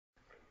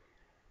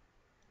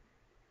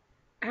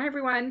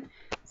everyone.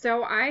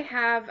 So I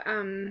have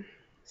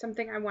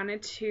something I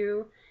wanted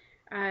to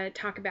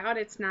talk about.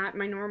 It's not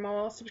my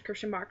normal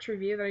subscription box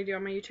review that I do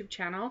on my YouTube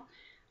channel,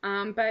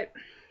 but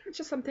it's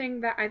just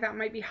something that I thought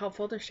might be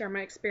helpful to share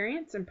my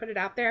experience and put it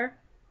out there.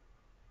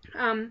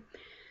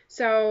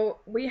 So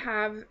we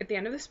have, at the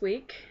end of this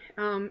week,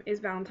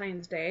 is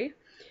Valentine's Day.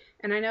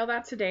 And I know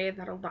that's a day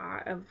that a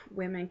lot of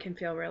women can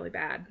feel really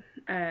bad,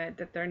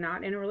 that they're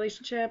not in a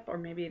relationship, or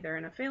maybe they're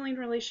in a failing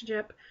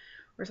relationship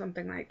or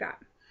something like that.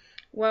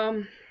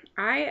 Well,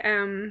 I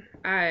am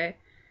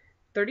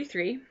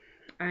 33.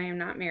 I am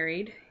not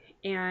married,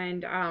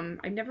 and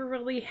I've never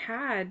really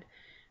had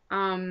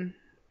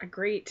a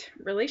great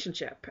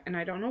relationship, and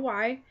I don't know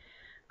why.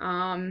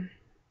 And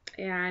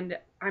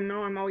I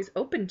know I'm always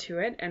open to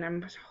it, and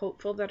I'm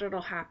hopeful that it'll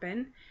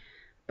happen.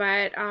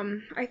 But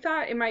I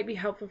thought it might be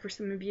helpful for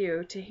some of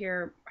you to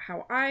hear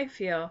how I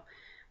feel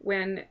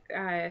when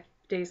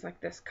days like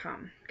this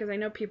come, because I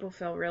know people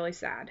feel really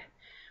sad.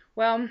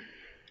 Well,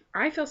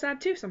 I feel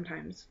sad too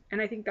sometimes,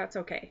 and I think that's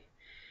okay.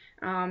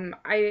 I'm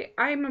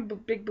a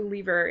big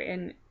believer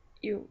in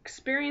you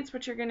experience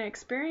what you're going to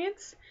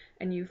experience,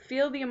 and you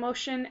feel the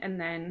emotion, and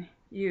then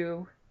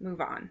you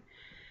move on.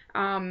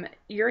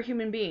 You're a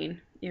human being.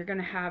 You're going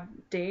to have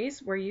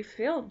days where you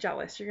feel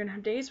jealous. You're going to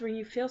have days where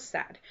you feel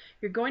sad.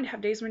 You're going to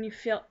have days when you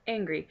feel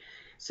angry.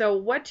 So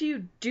what do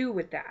you do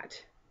with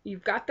that?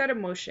 You've got that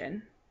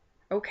emotion.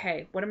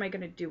 Okay, what am I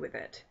going to do with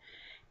it?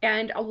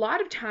 And a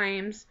lot of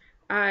times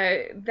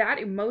that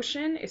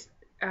emotion is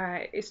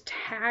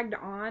tagged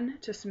on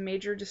to some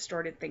major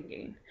distorted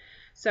thinking.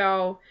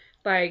 So,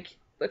 like,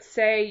 let's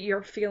say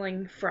you're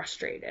feeling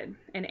frustrated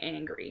and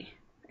angry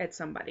at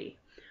somebody.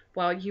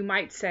 Well, you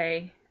might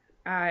say,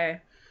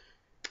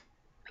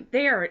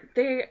 they are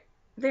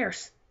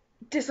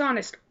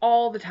dishonest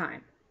all the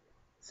time.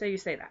 So you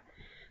say that.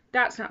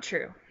 That's not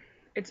true.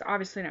 It's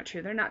obviously not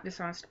true. They're not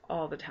dishonest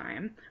all the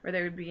time, or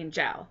they would be in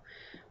jail.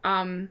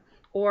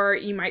 Or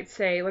you might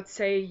say, let's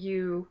say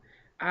you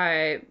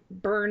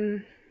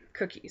burn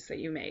cookies that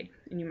you made,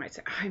 and you might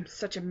say, I'm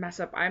such a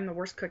mess up. I'm the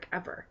worst cook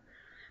ever.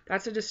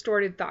 That's a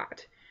distorted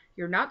thought.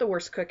 You're not the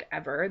worst cook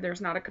ever. There's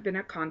not been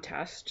a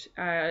contest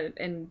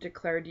and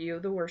declared you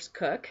the worst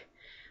cook.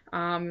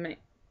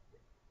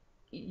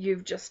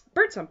 You've just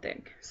burnt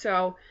something.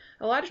 So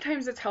a lot of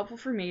times it's helpful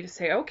for me to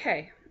say,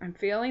 okay, I'm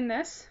feeling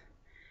this.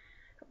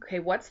 Okay,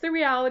 what's the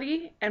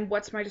reality and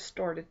what's my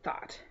distorted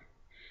thought?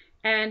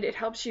 And it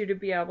helps you to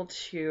be able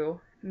to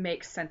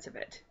make sense of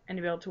it and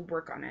to be able to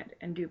work on it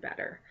and do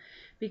better.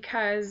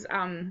 Because,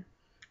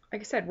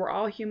 like I said, we're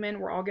all human.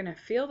 We're all going to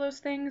feel those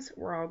things.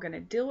 We're all going to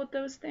deal with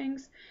those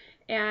things.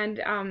 And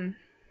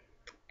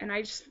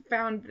I just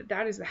found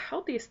that is the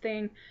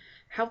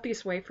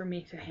healthiest way for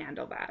me to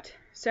handle that.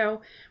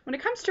 So when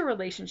it comes to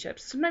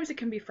relationships, sometimes it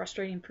can be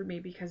frustrating for me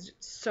because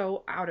it's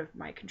so out of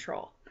my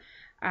control.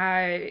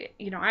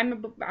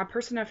 I'm a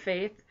person of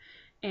faith,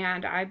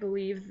 and I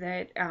believe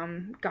that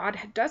God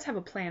does have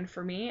a plan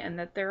for me, and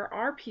that there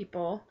are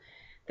people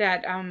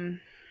that,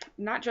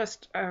 not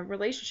just a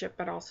relationship,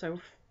 but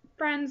also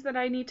friends that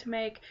I need to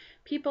make,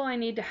 people I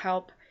need to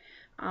help.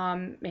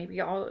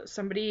 Maybe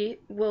somebody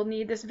will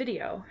need this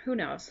video, who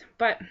knows?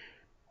 But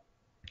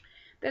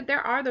that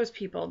there are those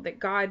people that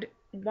God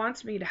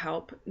wants me to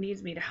help,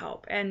 needs me to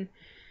help. And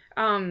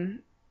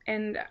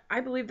I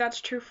believe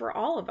that's true for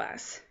all of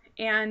us.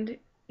 And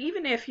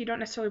even if you don't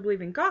necessarily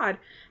believe in God,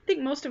 I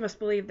think most of us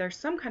believe there's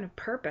some kind of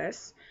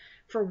purpose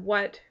for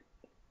what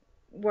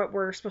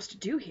we're supposed to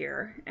do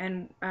here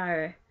and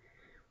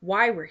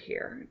why we're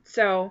here.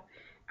 So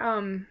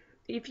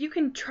if you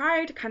can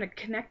try to kind of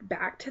connect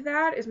back to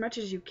that as much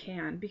as you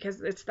can, because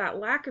it's that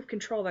lack of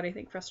control that I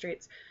think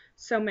frustrates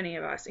so many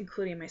of us,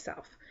 including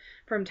myself,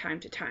 from time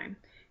to time.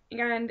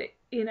 And,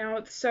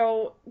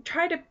 so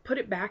try to put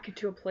it back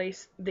into a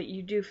place that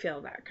you do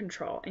feel that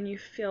control and you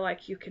feel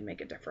like you can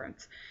make a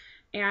difference.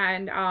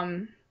 And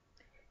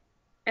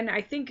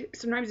I think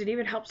sometimes it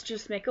even helps to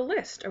just make a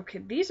list. Okay,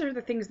 these are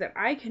the things that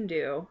I can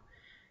do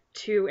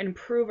to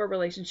improve a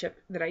relationship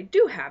that I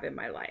do have in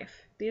my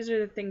life. These are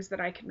the things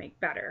that I can make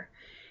better.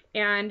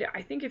 And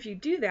I think if you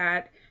do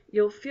that,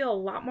 you'll feel a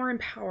lot more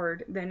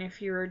empowered than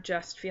if you're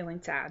just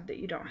feeling sad that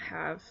you don't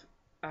have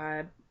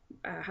a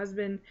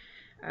husband,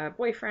 a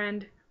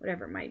boyfriend,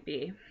 whatever it might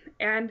be.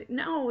 And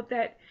know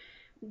that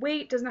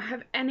weight does not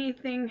have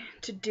anything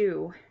to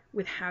do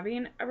with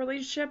having a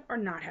relationship or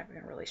not having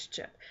a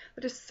relationship.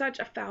 That is such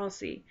a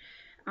fallacy.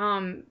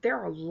 There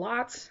are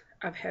lots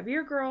of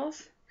heavier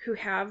girls who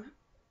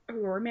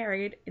are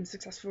married in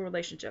successful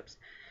relationships,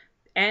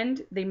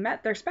 and they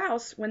met their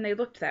spouse when they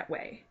looked that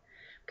way.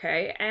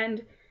 Okay,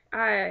 and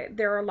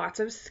there are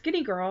lots of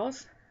skinny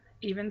girls,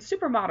 even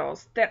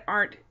supermodels, that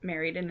aren't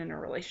married and in a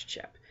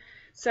relationship.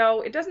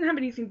 So it doesn't have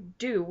anything to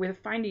do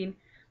with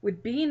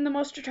being the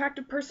most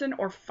attractive person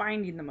or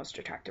finding the most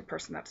attractive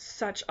person. That's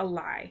such a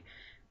lie.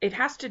 It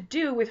has to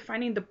do with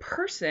finding the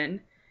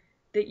person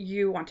that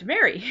you want to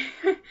marry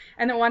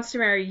and that wants to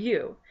marry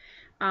you.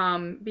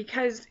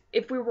 Because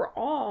if we were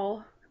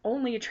all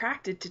only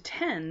attracted to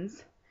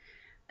 10s,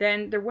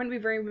 then there wouldn't be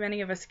very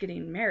many of us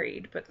getting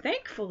married. But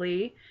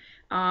thankfully,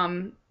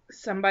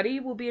 somebody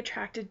will be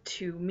attracted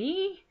to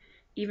me,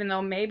 even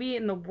though maybe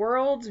in the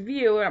world's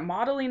view, a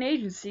modeling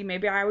agency,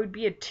 maybe I would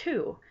be a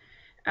 2.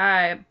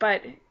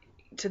 But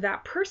to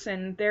that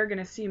person, they're going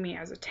to see me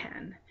as a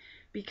 10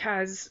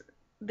 because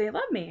they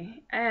love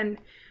me. And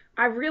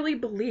I really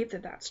believe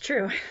that that's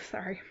true.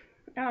 Sorry.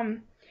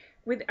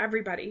 With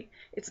everybody.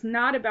 It's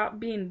not about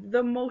being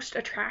the most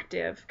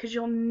attractive, because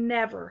you'll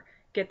never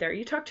get there.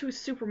 You talk to a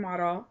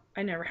supermodel,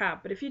 I never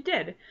have, but if you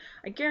did,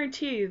 I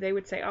guarantee you they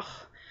would say,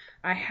 oh,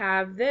 I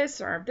have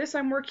this, or this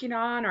I'm working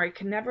on, or I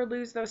can never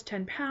lose those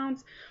 10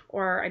 pounds,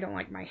 or I don't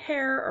like my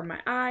hair, or my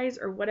eyes,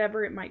 or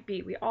whatever it might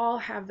be. We all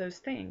have those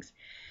things.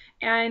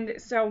 And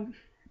so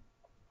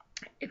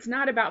it's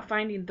not about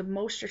finding the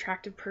most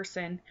attractive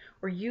person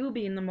or you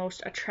being the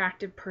most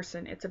attractive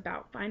person. It's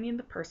about finding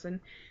the person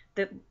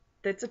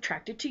that's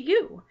attracted to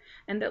you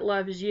and that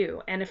loves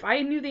you. And if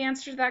I knew the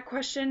answer to that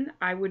question,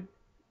 I would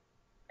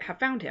have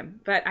found him,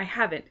 but I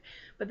haven't.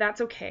 But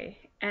that's okay.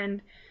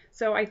 And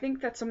so I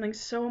think that's something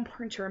so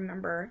important to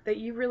remember, that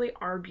you really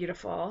are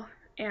beautiful,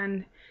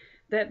 and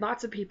that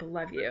lots of people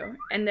love you,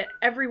 and that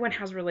everyone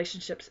has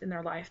relationships in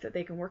their life that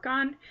they can work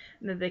on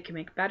and that they can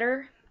make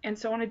better. And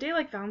so on a day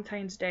like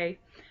Valentine's Day,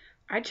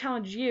 I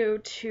challenge you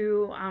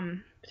to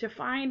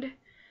find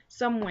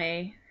some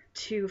way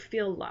to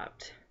feel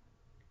loved.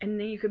 And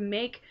then you can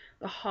make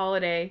the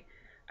holiday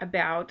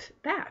about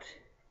that.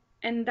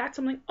 And that's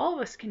something all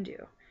of us can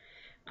do.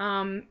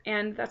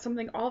 And that's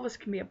something all of us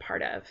can be a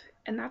part of.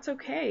 And that's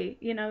okay.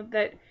 You know,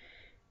 that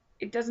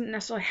it doesn't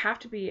necessarily have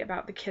to be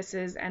about the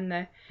kisses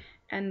and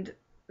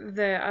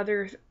the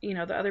other, you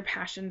know, the other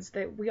passions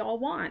that we all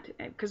want,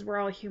 because we're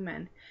all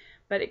human.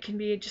 But it can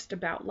be just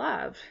about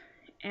love.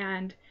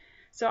 And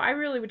so I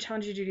really would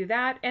challenge you to do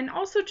that, and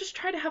also just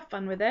try to have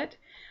fun with it.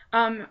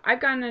 I've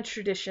gotten a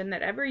tradition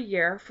that every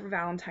year for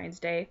Valentine's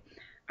Day,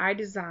 I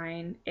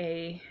design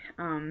a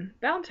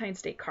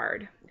Valentine's Day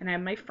card. And I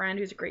have my friend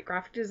who's a great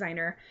graphic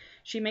designer.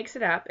 She makes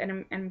it up,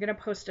 and I'm going to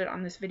post it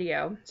on this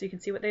video so you can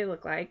see what they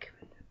look like.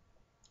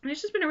 And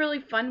it's just been a really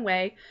fun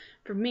way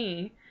for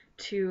me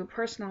to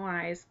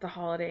personalize the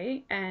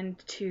holiday and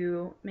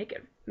to make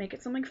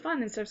it something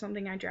fun instead of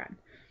something I dread.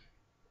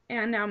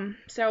 And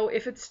so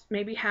if it's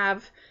maybe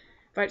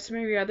invite some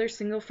of your other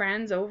single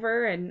friends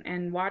over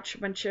and watch a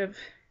bunch of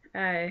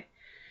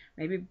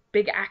maybe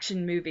big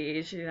action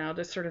movies, you know,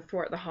 to sort of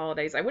thwart the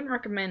holidays. I wouldn't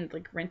recommend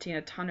like renting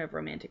a ton of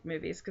romantic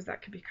movies, because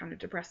that could be kind of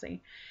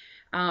depressing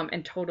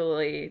and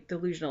totally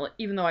delusional,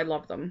 even though I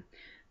love them.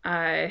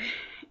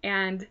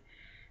 And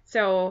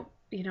so,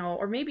 you know,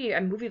 or maybe a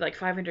movie like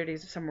 500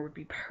 Days of Summer would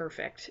be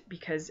perfect,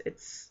 because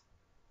it's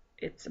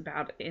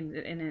about, in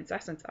its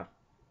essence,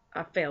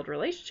 a failed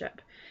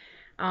relationship.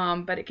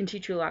 But it can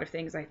teach you a lot of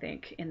things, I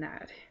think, in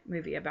that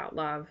movie about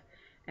love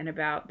and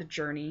about the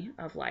journey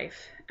of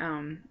life,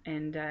 and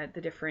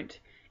the different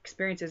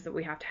experiences that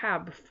we have to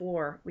have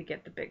before we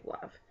get the big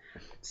love.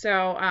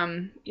 So,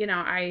 you know,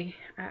 I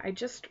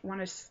just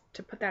want us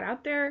to put that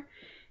out there,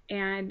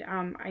 and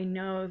I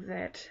know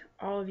that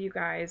all of you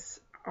guys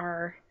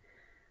are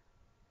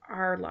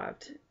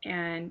loved,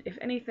 and if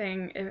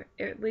anything,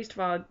 at least of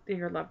all,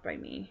 you're loved by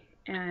me,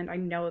 and I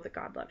know that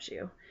God loves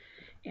you.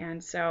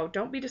 And so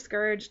don't be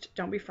discouraged,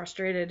 don't be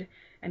frustrated,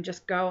 and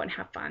just go and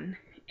have fun.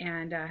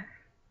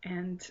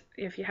 And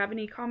if you have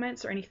any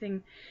comments or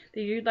anything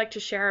that you'd like to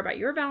share about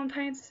your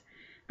Valentine's,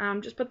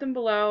 just put them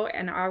below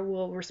and I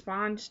will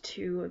respond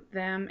to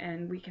them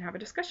and we can have a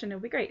discussion. It'll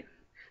be great.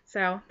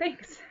 So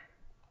thanks.